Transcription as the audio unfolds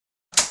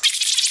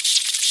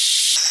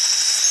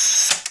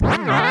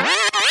Welcome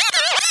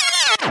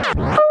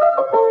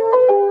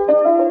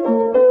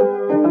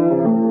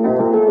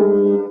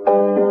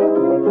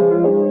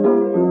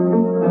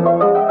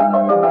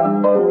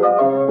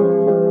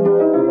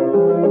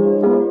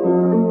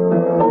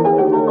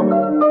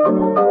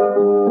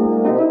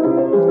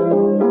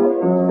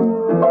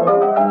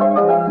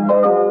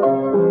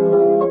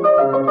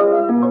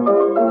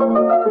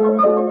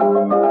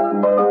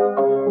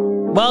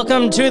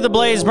to the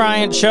Blaze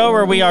Bryant Show,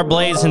 where we are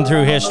blazing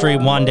through history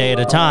one day at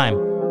a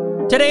time.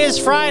 Today is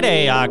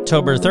Friday,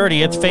 October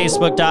 30th,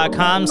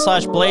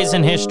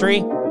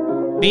 facebook.com/blazinhistory,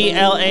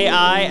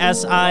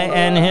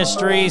 BLAISIN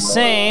history,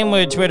 same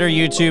with Twitter,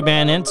 YouTube,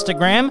 and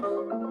Instagram.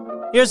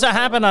 Here's what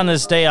happened on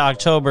this day,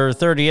 October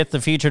 30th. The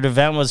featured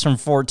event was from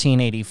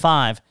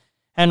 1485.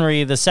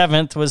 Henry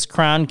VII was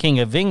crowned King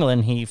of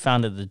England. He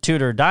founded the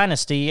Tudor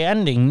dynasty,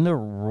 ending the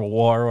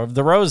War of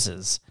the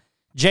Roses.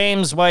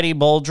 James Whitey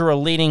Bulger, a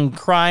leading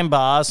crime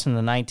boss from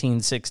the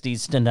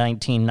 1960s to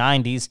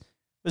 1990s,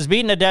 was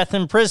beaten to death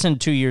in prison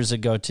 2 years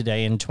ago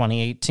today in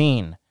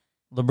 2018.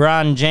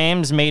 LeBron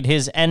James made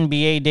his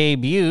NBA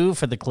debut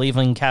for the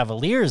Cleveland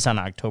Cavaliers on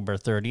October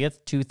 30th,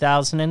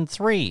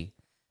 2003.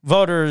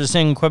 Voters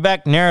in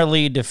Quebec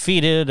narrowly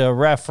defeated a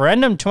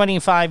referendum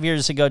 25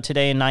 years ago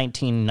today in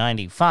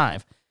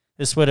 1995.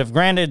 This would have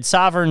granted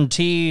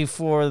sovereignty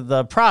for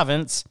the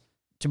province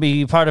to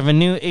be part of a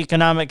new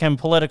economic and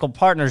political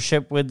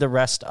partnership with the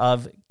rest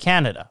of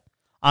Canada.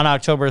 On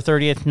October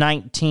 30th,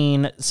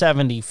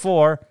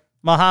 1974,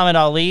 Muhammad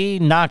Ali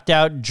knocked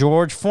out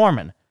George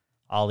Foreman.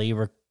 Ali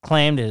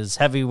reclaimed his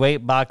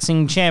heavyweight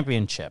boxing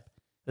championship.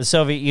 The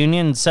Soviet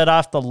Union set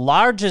off the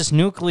largest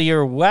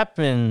nuclear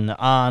weapon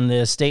on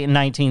this date in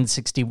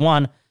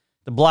 1961.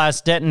 The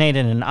blast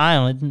detonated an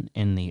island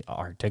in the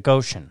Arctic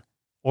Ocean.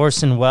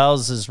 Orson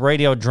Welles'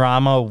 radio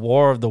drama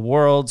War of the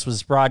Worlds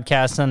was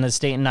broadcast on this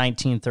date in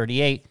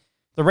 1938.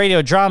 The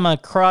radio drama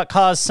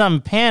caused some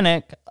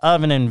panic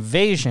of an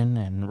invasion,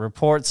 and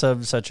reports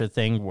of such a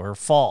thing were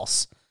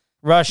false.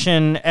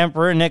 Russian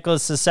Emperor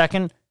Nicholas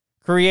II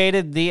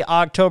created the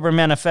October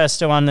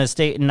Manifesto on this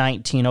date in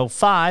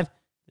 1905.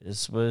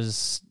 This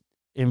was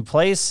in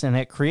place, and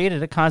it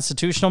created a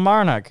constitutional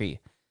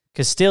monarchy.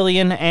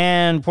 Castilian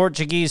and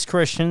Portuguese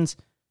Christians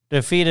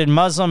defeated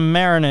Muslim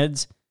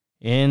Marinids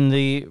in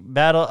the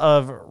Battle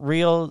of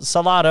Real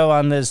Salado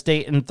on this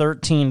date in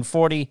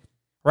 1340.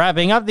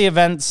 Wrapping up the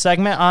event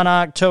segment on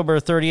October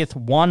 30th,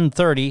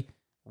 130,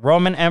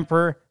 Roman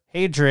Emperor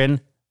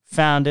Hadrian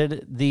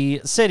founded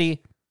the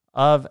city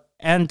of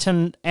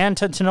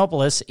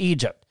Antinopolis,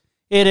 Egypt.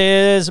 It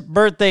is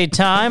birthday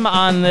time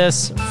on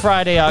this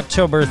Friday,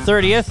 October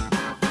 30th.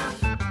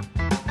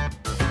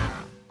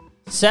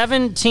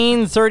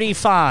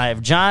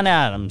 1735, John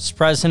Adams,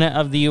 President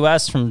of the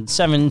U.S. from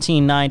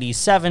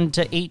 1797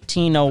 to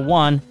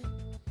 1801.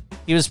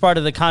 He was part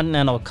of the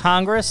Continental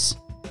Congress,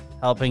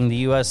 helping the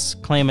U.S.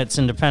 claim its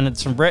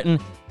independence from Britain.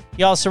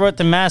 He also wrote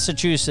the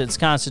Massachusetts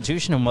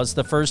Constitution and was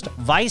the first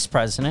vice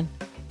president,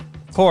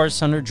 of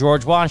course, under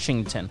George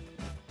Washington.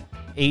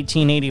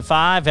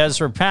 1885,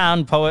 Ezra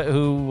Pound, poet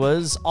who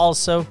was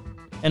also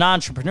an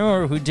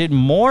entrepreneur who did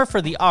more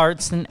for the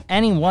arts than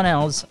anyone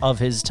else of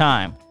his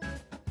time.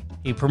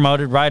 He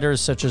promoted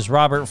writers such as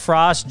Robert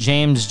Frost,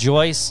 James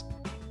Joyce,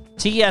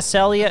 T.S.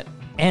 Eliot,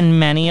 and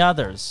many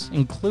others,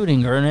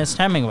 including Ernest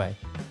Hemingway.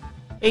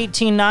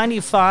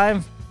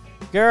 1895,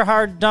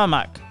 Gerhard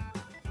Dummock,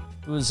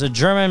 who was a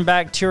German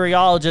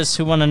bacteriologist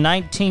who won a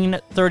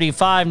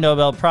 1935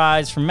 Nobel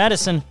Prize for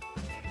Medicine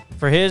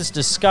for his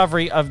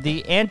discovery of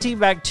the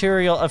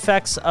antibacterial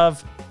effects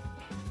of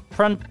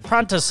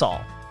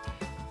Prontasol.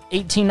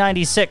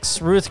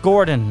 1896, Ruth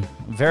Gordon,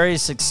 a very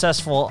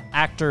successful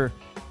actor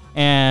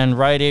and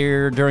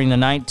writer during the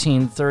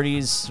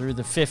 1930s through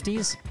the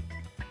 50s.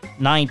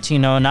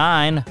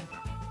 1909,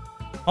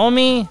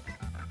 Homi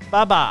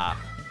Bhabha,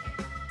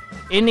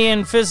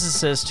 Indian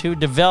physicist who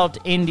developed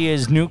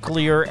India's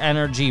nuclear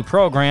energy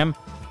program.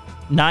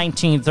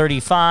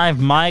 1935,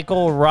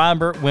 Michael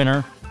Robert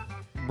Winter,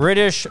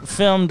 British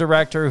film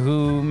director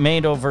who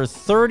made over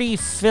 30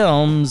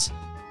 films.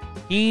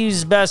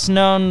 He's best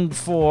known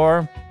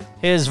for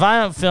his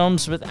violent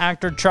films with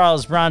actor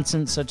Charles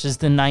Bronson, such as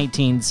the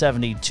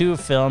 1972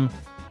 film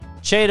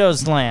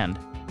Chato's Land.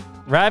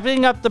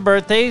 Wrapping up the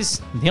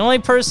birthdays, the only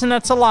person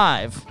that's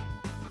alive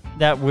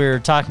that we're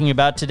talking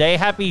about today.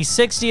 Happy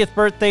 60th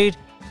birthday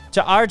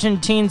to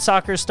Argentine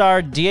soccer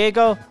star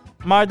Diego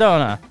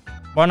Maradona.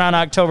 Born on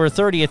October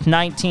 30th,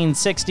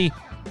 1960,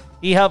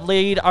 he helped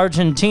lead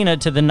Argentina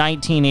to the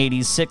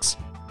 1986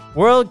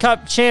 World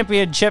Cup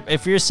Championship.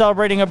 If you're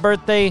celebrating a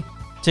birthday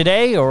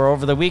today or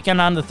over the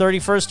weekend on the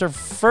 31st or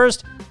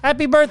 1st,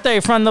 happy birthday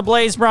from the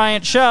Blaze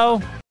Bryant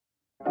Show.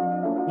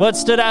 What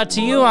stood out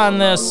to you on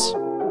this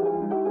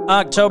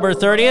October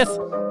 30th?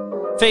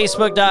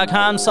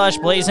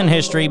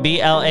 Facebook.com/blazinhistory,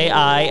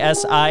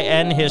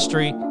 BLAISIN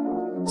history.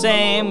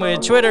 Same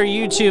with Twitter,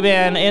 YouTube,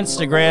 and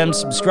Instagram.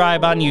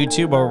 Subscribe on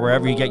YouTube or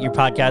wherever you get your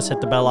podcasts. Hit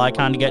the bell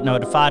icon to get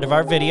notified of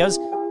our videos.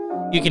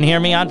 You can hear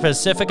me on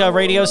Pacifica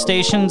radio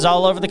stations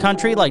all over the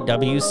country like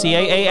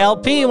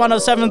WCAALP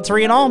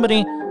 107.3 in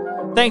Albany.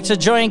 Thanks to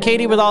Joy and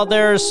Katie with all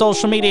their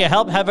social media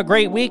help. Have a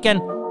great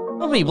weekend.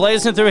 We'll be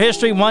blazing through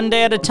history one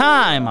day at a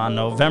time on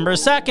November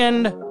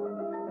 2nd.